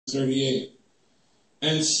38,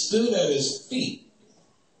 and stood at his feet.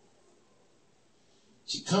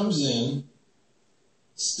 She comes in,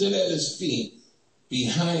 stood at his feet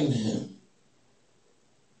behind him,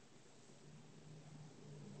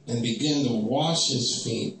 and began to wash his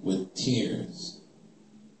feet with tears.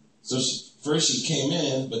 So first she came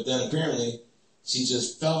in, but then apparently she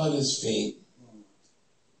just fell at his feet.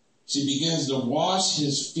 She begins to wash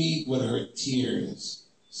his feet with her tears.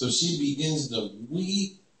 So she begins to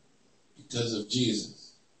weep because of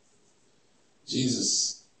Jesus.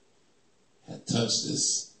 Jesus had touched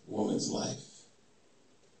this woman's life.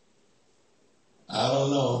 I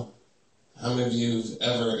don't know how many of you have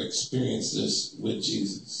ever experienced this with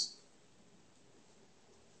Jesus.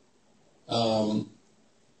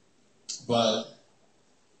 But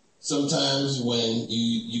sometimes when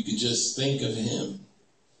you could just think of him,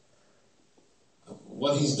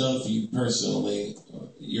 what he's done for you personally,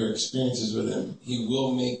 your experiences with him, he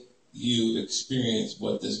will make you experience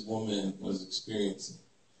what this woman was experiencing.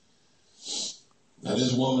 Now,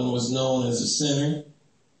 this woman was known as a sinner.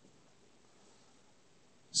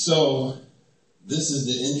 So, this is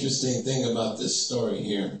the interesting thing about this story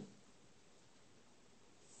here.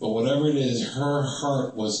 But whatever it is, her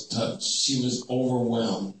heart was touched. She was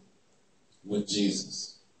overwhelmed with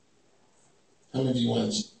Jesus. How many of you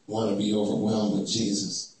want to be overwhelmed with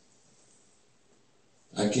Jesus?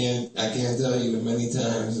 I can't tell you the many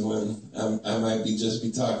times when I might just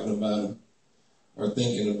be talking about him or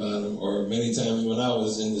thinking about him, or many times when I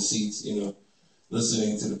was in the seats,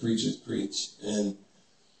 listening to the preachers preach, and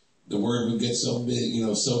the word would get so big,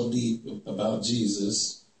 so deep about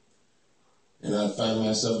Jesus, and I'd find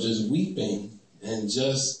myself just weeping and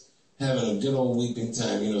just having a good old weeping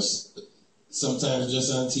time, sometimes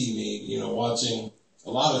just on TV,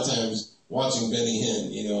 a lot of times watching Benny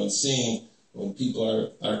Hinn, and seeing when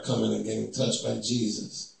people are coming and getting touched by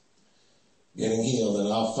Jesus, getting healed, and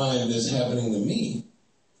I'll find this happening to me.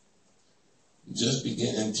 Just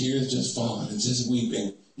begin, and tears just falling and just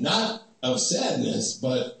weeping, not of sadness,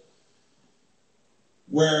 but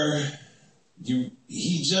where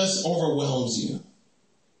he just overwhelms you.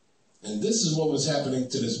 And this is what was happening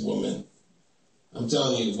to this woman. I'm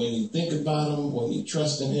telling you, when you think about him, when you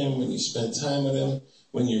trust in him, when you spend time with him,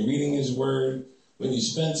 when you're reading his word, when you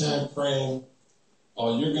spend time praying,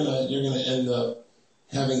 you're gonna end up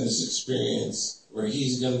having this experience where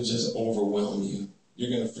he's gonna just overwhelm you.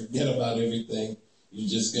 You're gonna forget about everything. You're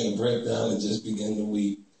just gonna break down and just begin to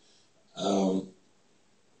weep. I'll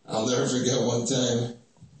never forget one time.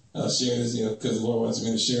 I'll share this, because the Lord wants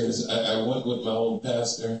me to share this. I went with my old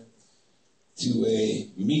pastor to a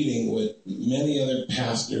meeting with many other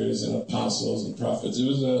pastors and apostles and prophets. It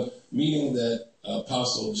was a meeting that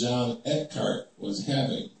Apostle John Eckhart was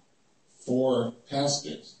having for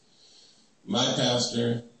pastors. My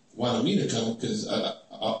pastor wanted me to come because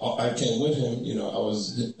I came with him. I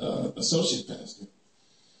was associate pastor.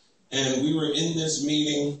 And we were in this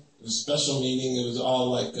meeting. It was a special meeting. It was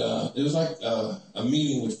all like a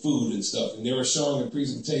meeting with food and stuff. And they were showing a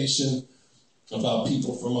presentation about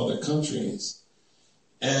people from other countries.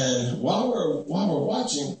 And while we're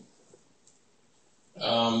watching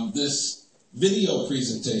this video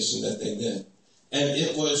presentation that they did, and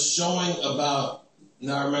it was showing about,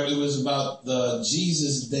 now I remember it was about the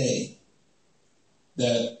Jesus Day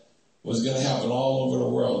that was going to happen all over the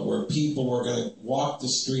world, where people were going to walk the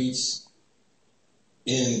streets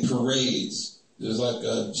in parades. It was like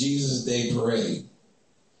a Jesus Day parade.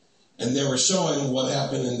 And they were showing what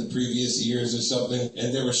happened in the previous years or something,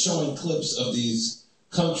 and they were showing clips of these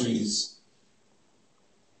countries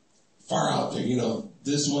far out there.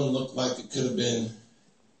 This one looked like it could have been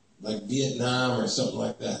like Vietnam or something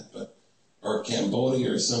like that, or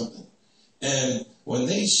Cambodia or something. And when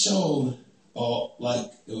they showed,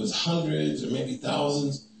 like it was hundreds or maybe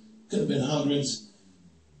thousands, could have been hundreds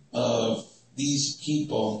of these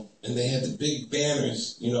people, and they had the big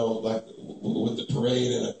banners, like with the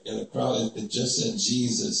parade and a crowd, it just said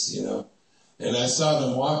Jesus, and I saw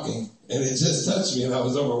them walking, and it just touched me, and I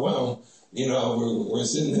was overwhelmed. We're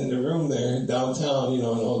sitting in the room there downtown, in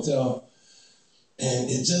a hotel, and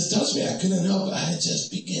it just touched me. I couldn't help it. I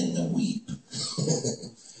just began to weep.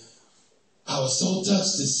 I was so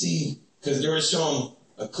touched to see, because they were showing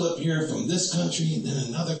a clip here from this country, and then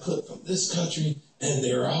another clip from this country, and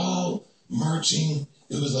they're all marching.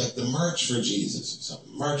 It was like the March for Jesus or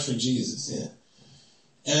something. March for Jesus,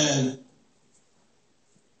 yeah. And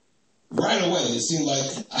right away, it seemed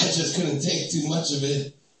like I just couldn't take too much of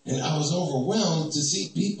it. And I was overwhelmed to see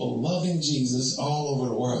people loving Jesus all over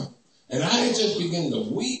the world. And I just began to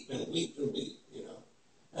weep and weep and weep,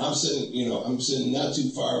 I'm sitting not too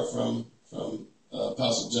far from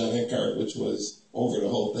Apostle John Eckhart, which was over the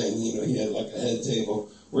whole thing. You know, he had like a head table.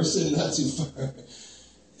 We're sitting not too far.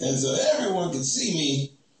 And so everyone could see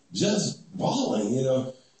me just bawling, you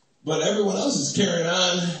know. But everyone else is carrying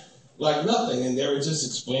on like nothing. And they were just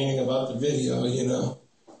explaining about the video, you know.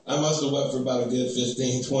 I must have wept for about a good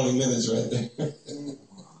 15, 20 minutes right there.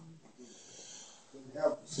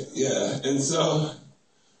 Yeah, and so,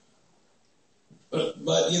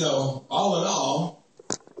 but, you know, all in all,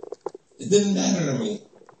 it didn't matter to me,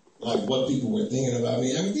 like what people were thinking about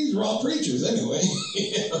me. I mean, these were all preachers anyway.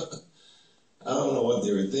 You know? I don't know what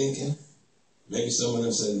they were thinking. Maybe some of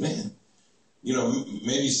them said, man, you know,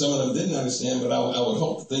 maybe some of them didn't understand, but I would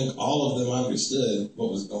hope to think all of them understood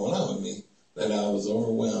what was going on with me, that I was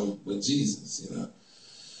overwhelmed with Jesus, you know.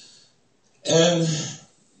 And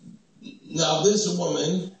now this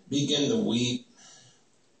woman began to weep.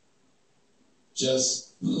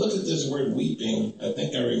 Just look at this word weeping. I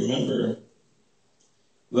think I remember.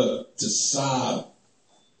 Look, to sob.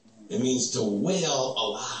 It means to wail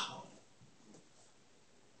aloud.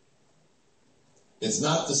 It's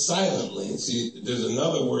not to silently. See, there's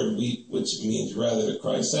another word, weep, which means rather to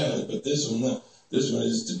cry silently. But this one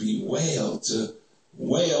is to be wailed, to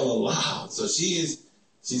wail aloud. So she's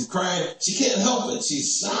crying. She can't help it.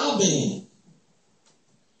 She's sobbing.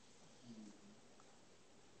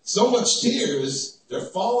 So much tears, they're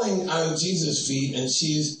falling on Jesus' feet, and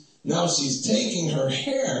she's taking her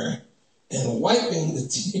hair and wiping the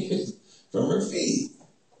tears from her feet.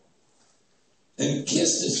 And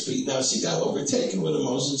kissed his feet. Now she got overtaken with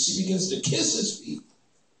emotion. She begins to kiss his feet.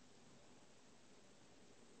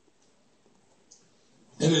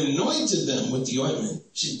 And anointed them with the ointment.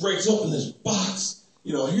 She breaks open this box.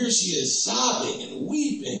 You know, here she is sobbing and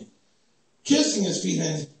weeping, kissing his feet.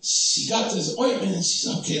 And she got this ointment and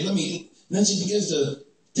she's okay, and then she begins to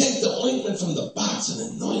take the ointment from the box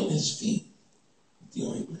and anoint his feet with the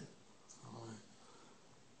ointment.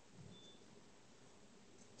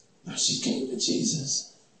 Now she came to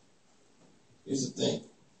Jesus. Here's the thing.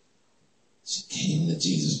 She came to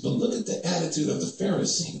Jesus, but look at the attitude of the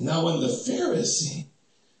Pharisee. Now when the Pharisee,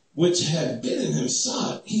 which had bidden him,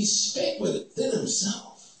 saw it, he spake within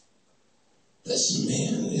himself. This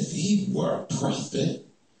man, if he were a prophet,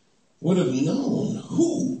 would have known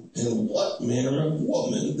who and what manner of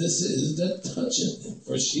woman this is that toucheth him,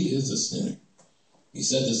 for she is a sinner. He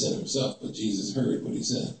said this in himself, but Jesus heard what he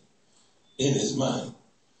said in his mind.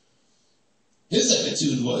 His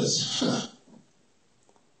attitude was,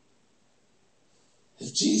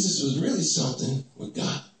 if Jesus was really something with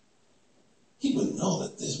God, he would know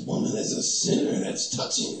that this woman is a sinner that's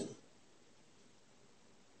touching him.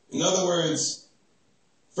 In other words,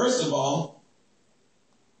 first of all,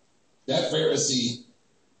 that Pharisee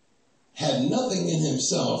had nothing in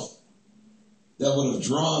himself that would have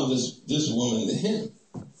drawn this woman to him.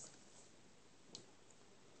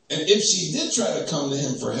 And if she did try to come to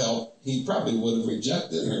him for help, he probably would have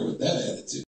rejected her with that attitude.